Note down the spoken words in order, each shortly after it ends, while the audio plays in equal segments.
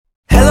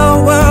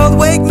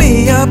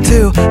up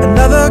to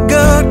another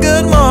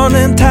good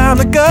morning. Time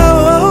to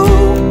go.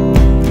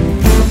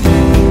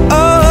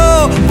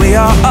 Oh, we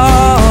are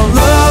all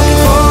looking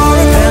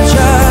for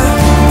adventure.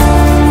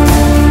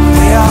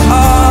 We are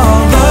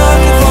all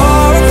looking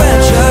for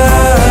adventure.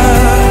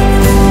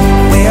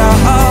 We are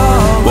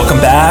all. Welcome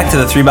back to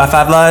the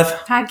 3x5 Live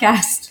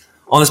podcast.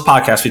 On this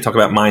podcast, we talk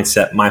about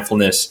mindset,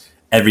 mindfulness,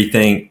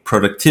 everything,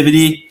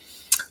 productivity.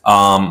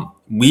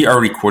 We are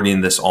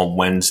recording this on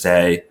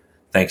Wednesday.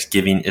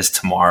 Thanksgiving is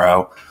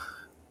tomorrow.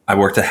 I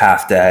worked a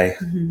half day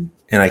and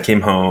I came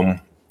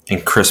home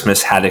and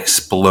Christmas had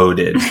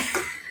exploded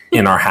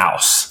in our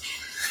house.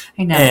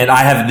 I know. And I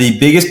have the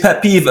biggest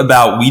pet peeve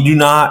about we do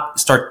not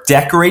start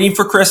decorating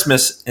for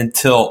Christmas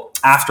until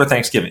after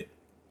Thanksgiving.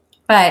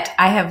 But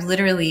I have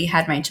literally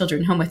had my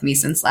children home with me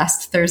since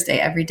last Thursday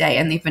every day,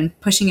 and they've been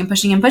pushing and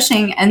pushing and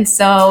pushing. And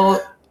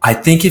so I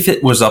think if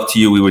it was up to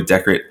you, we would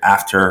decorate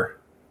after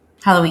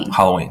Halloween.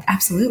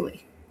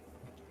 Absolutely.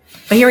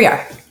 But here we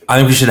are. I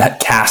think we should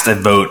cast a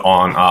vote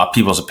on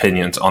people's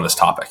opinions on this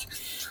topic.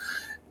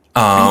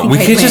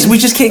 We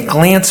just can't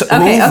glance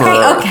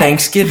over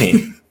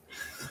Thanksgiving.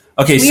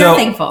 Okay, we are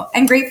thankful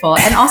and grateful,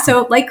 and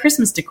also like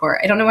Christmas decor.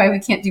 I don't know why we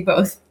can't do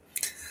both.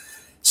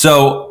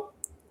 So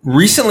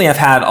recently, I've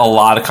had a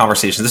lot of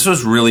conversations. This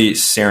was really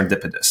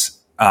serendipitous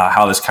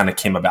how this kind of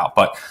came about,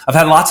 but I've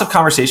had lots of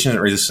conversations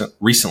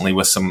recently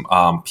with some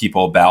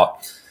people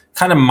about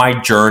kind of my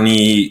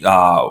journey.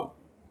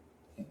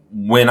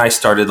 When I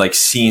started like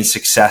seeing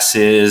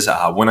successes,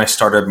 when I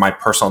started my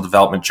personal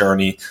development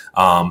journey,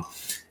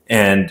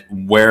 and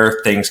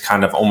where things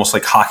kind of almost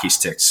like hockey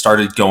sticks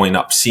started going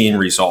up, seeing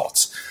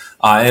results.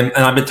 And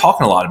I've been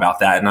talking a lot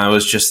about that. And I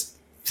was just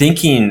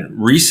thinking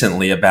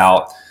recently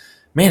about,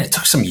 man, it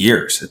took some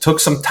years. It took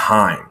some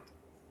time.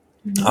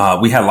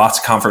 We had lots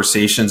of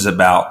conversations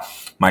about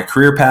my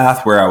career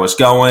path, where I was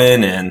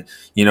going. And,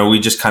 we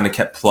just kind of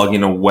kept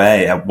plugging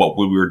away at what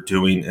we were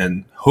doing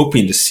and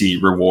hoping to see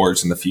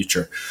rewards in the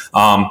future.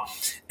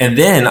 And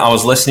then I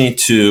was listening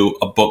to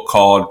a book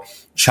called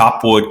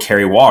Chop Wood,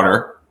 Carry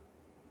Water.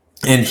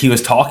 And he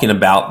was talking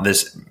about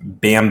this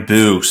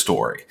bamboo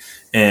story.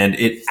 And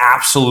it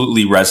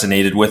absolutely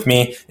resonated with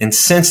me. And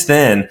since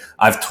then,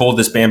 I've told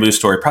this bamboo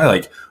story probably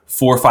like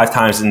 4 or 5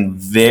 times in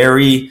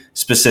very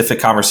specific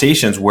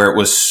conversations where it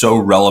was so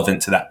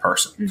relevant to that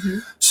person. Mm-hmm.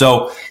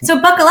 So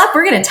buckle up.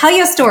 We're going to tell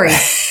you a story.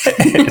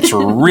 It's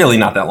really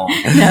not that long.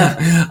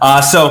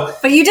 No.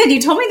 But you did. You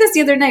told me this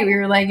the other night. We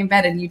were laying in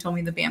bed and you told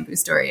me the bamboo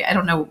story. I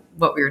don't know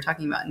what we were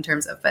talking about in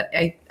terms of, but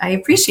I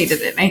appreciated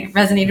it. And it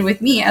resonated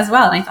with me as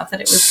well. And I thought that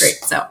it was great.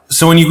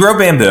 So when you grow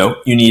bamboo,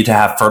 you need to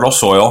have fertile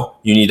soil,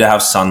 you need to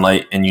have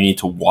sunlight, and you need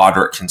to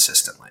water it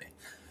consistently.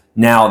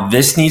 Now,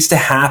 this needs to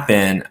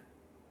happen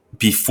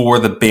before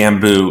the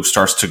bamboo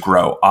starts to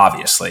grow,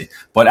 obviously.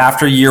 But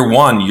after year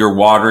 1, you're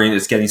watering,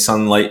 it's getting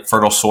sunlight,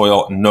 fertile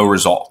soil, no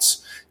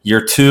results.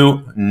 Year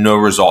 2, no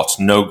results,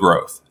 no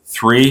growth.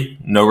 3,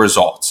 no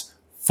results.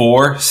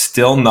 4,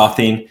 still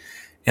nothing.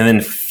 And then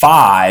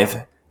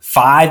 5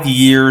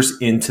 years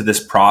into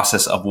this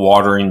process of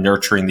watering,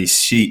 nurturing these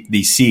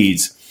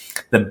seeds,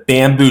 the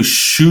bamboo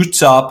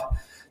shoots up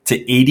to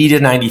 80 to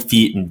 90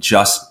 feet in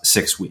just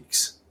 6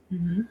 weeks.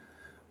 Mm-hmm.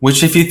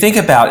 Which, if you think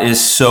about,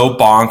 is so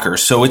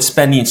bonkers. So it's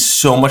spending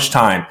so much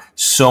time,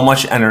 so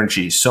much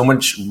energy, so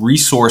much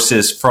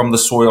resources from the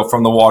soil,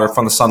 from the water,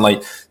 from the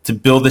sunlight to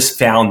build this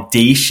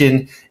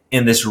foundation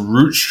and this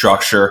root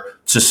structure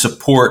to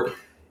support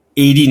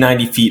 80,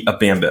 90 feet of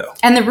bamboo.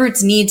 And the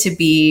roots need to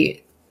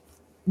be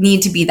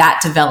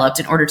that developed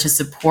in order to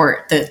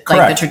support the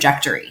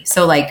trajectory.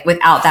 So like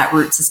without that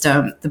root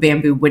system, the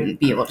bamboo wouldn't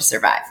be able to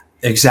survive.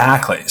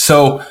 Exactly.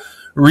 So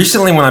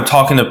recently, when I'm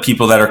talking to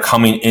people that are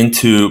coming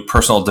into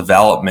personal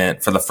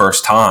development for the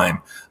first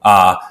time,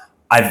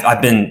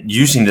 I've been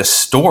using this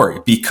story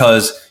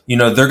because,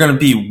 they're going to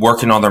be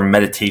working on their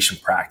meditation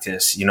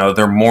practice,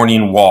 their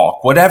morning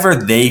walk, whatever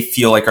they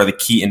feel like are the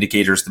key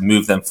indicators to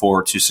move them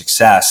forward to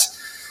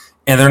success.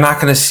 And they're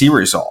not going to see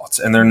results,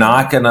 and they're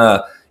not going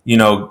to,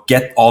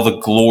 get all the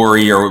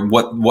glory or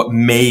what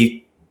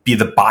may be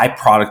the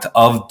byproduct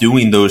of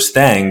doing those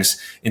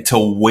things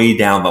until way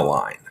down the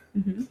line.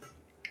 Mm-hmm.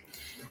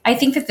 I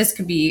think that this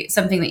could be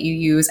something that you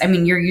use. I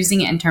mean, you're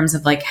using it in terms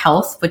of like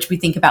health, which we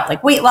think about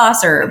like weight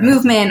loss or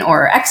movement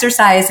or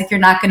exercise. Like you're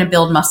not going to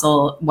build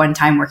muscle one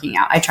time working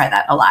out. I try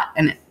that a lot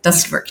and it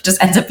doesn't work. It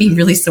just ends up being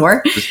really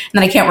sore. And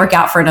then I can't work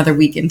out for another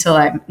week until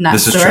I'm not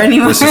sore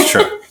anymore. This is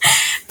true.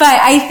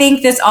 But I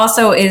think this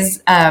also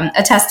is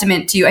a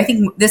testament to, I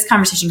think this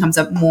conversation comes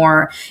up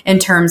more in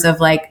terms of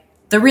like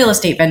the real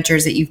estate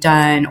ventures that you've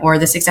done or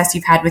the success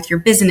you've had with your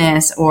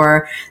business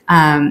or,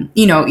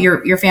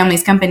 your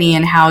family's company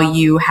and how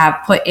you have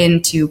put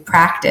into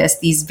practice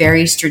these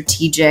very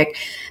strategic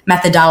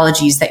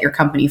methodologies that your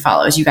company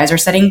follows. You guys are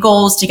setting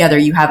goals together.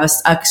 You have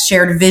a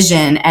shared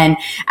vision. And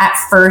at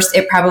first,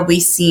 it probably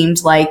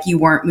seemed like you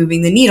weren't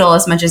moving the needle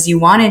as much as you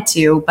wanted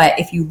to. But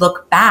if you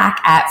look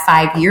back at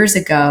 5 years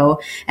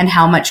ago and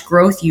how much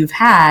growth you've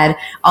had,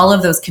 all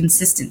of those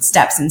consistent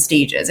steps and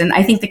stages. And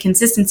I think the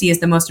consistency is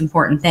the most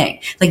important thing.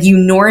 Like you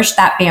nourish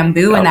that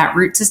bamboo and that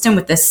root system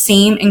with the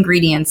same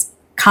ingredients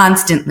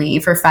constantly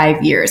for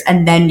 5 years,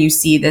 and then you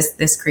see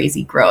this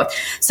crazy growth.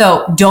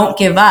 So don't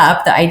give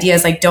up. The idea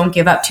is like, don't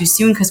give up too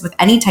soon, because with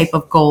any type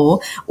of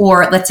goal,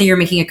 or let's say you're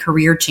making a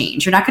career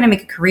change, you're not going to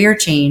make a career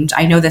change.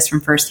 I know this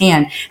from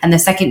firsthand. And the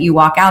second you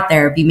walk out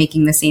there, be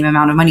making the same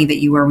amount of money that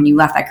you were when you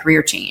left that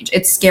career change.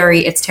 It's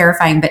scary. It's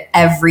terrifying, but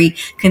every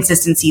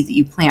consistency that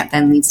you plant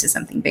then leads to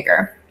something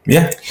bigger.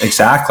 Yeah,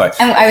 exactly.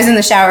 And I was in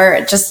the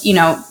shower just,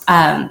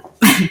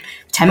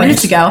 10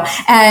 minutes ago.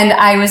 And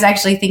I was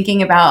actually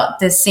thinking about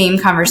this same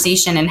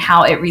conversation and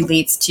how it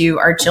relates to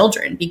our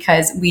children,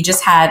 because we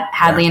just had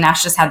Hadley and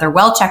Ash just had their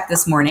well check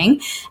this morning.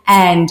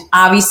 And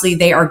obviously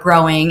they are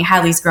growing.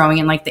 Hadley's growing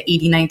in like the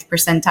 89th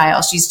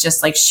percentile. She's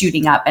just like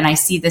shooting up. And I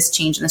see this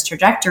change in this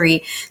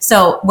trajectory.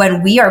 So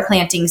when we are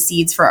planting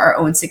seeds for our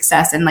own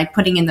success and like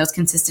putting in those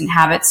consistent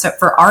habits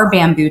for our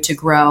bamboo to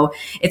grow,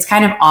 it's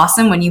kind of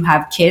awesome when you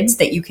have kids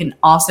that you can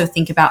also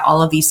think about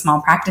all of these small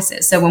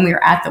practices. So when we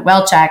were at the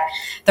well check,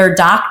 their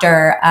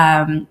doctor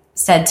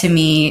said to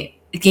me,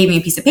 gave me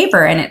a piece of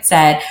paper, and it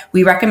said,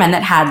 we recommend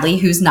that Hadley,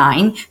 who's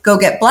 9, go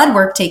get blood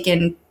work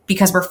taken,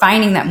 because we're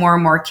finding that more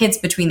and more kids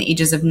between the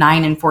ages of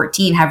 9 and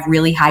 14 have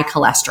really high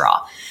cholesterol.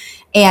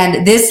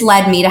 And this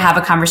led me to have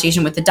a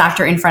conversation with the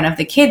doctor in front of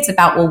the kids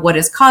about, well, what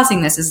is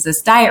causing this? Is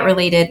this diet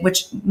related?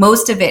 Which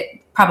most of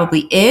it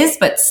probably is,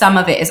 but some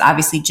of it is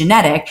obviously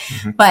genetic.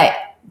 Mm-hmm. But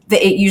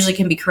it usually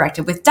can be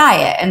corrected with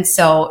diet. And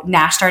so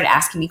Nash started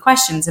asking me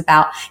questions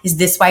about, is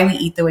this why we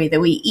eat the way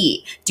that we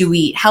eat? Do we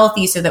eat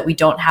healthy so that we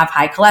don't have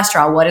high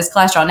cholesterol? What is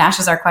cholesterol? Nash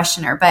is our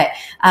questioner. But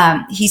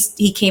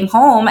he came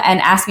home and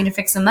asked me to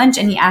fix some lunch,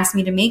 and he asked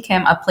me to make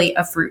him a plate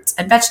of fruits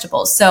and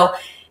vegetables. So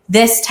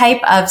this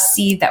type of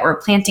seed that we're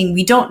planting,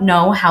 we don't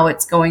know how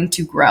it's going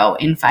to grow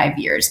in 5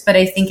 years, but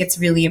I think it's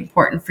really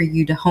important for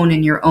you to hone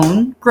in your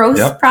own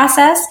growth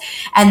process.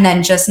 And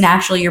then just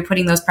naturally, you're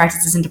putting those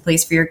practices into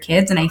place for your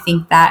kids. And I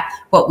think that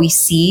what we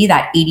see,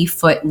 that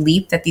 80-foot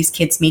leap that these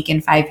kids make in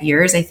 5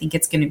 years, I think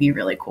it's going to be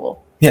really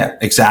cool. Yeah,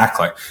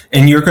 exactly.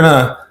 And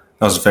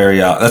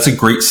that's a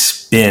great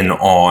spin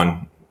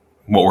on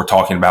what we're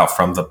talking about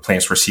from the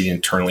plants we're seeding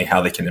internally,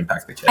 how they can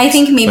impact the kids. I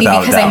think maybe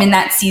because I'm in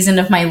that season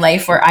of my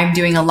life where I'm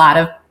doing a lot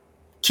of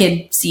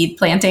kid seed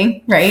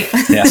planting, right?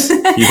 Yes,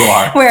 you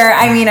are. Where,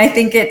 I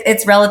think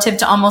it's relative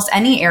to almost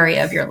any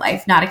area of your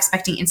life, not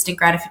expecting instant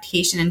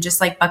gratification and just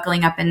like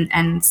buckling up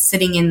and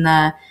sitting in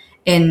the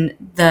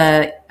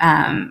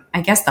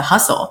I guess the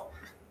hustle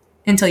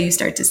until you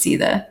start to see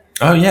the.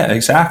 Oh yeah,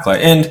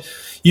 exactly. And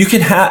you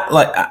can have,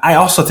 I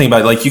also think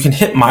about it, you can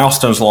hit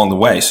milestones along the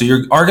way. So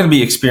you are going to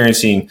be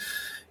experiencing,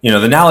 the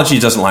analogy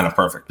doesn't line up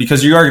perfect,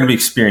 because you are going to be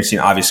experiencing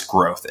obvious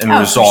growth and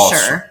results,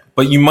 sure.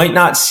 But you might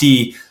not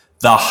see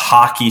the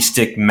hockey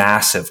stick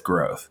massive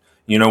growth.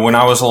 When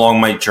I was along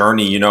my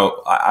journey,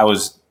 I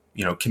was,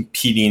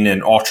 competing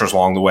in ultras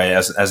along the way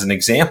as an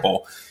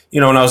example,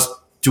 and I was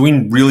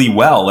doing really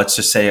well, let's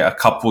just say a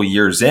couple of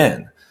years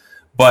in,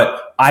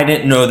 but I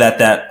didn't know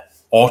that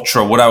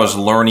ultra, what I was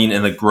learning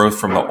in the growth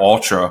from the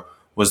ultra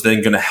was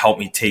then going to help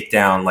me take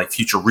down like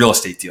future real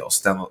estate deals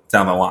down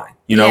the line,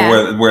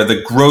 where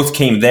the growth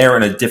came there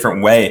in a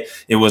different way.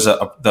 It was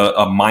a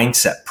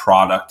mindset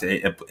product,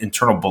 a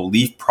internal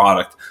belief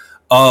product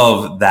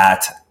of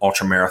that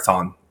ultra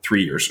marathon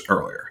 3 years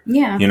earlier.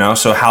 Yeah.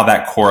 So how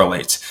that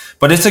correlates,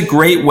 but it's a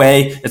great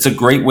way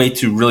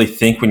to really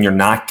think when you're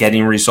not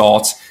getting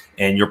results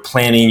and you're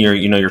planning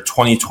your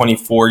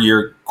 2024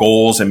 year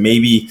goals, and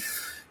maybe,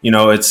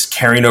 it's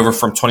carrying over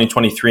from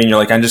 2023 and you're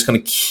like, I'm just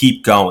going to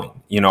keep going.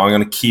 I'm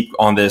going to keep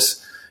on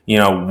this,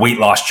 weight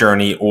loss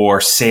journey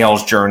or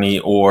sales journey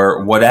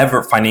or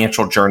whatever,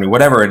 financial journey,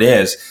 whatever it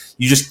is.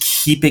 You just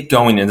keep it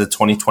going into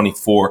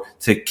 2024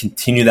 to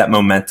continue that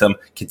momentum,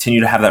 continue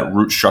to have that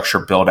root structure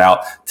build out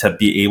to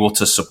be able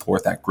to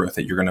support that growth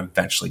that you're going to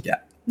eventually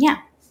get. Yeah.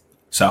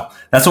 So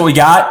that's what we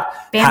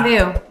got.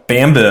 Bamboo.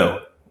 Bamboo.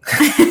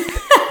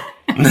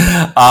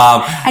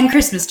 And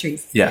Christmas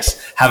trees.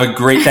 Yes. Have a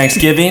great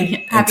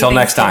Thanksgiving. Until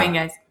next time.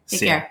 Guys.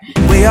 Take care.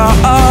 We are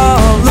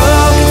all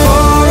loved.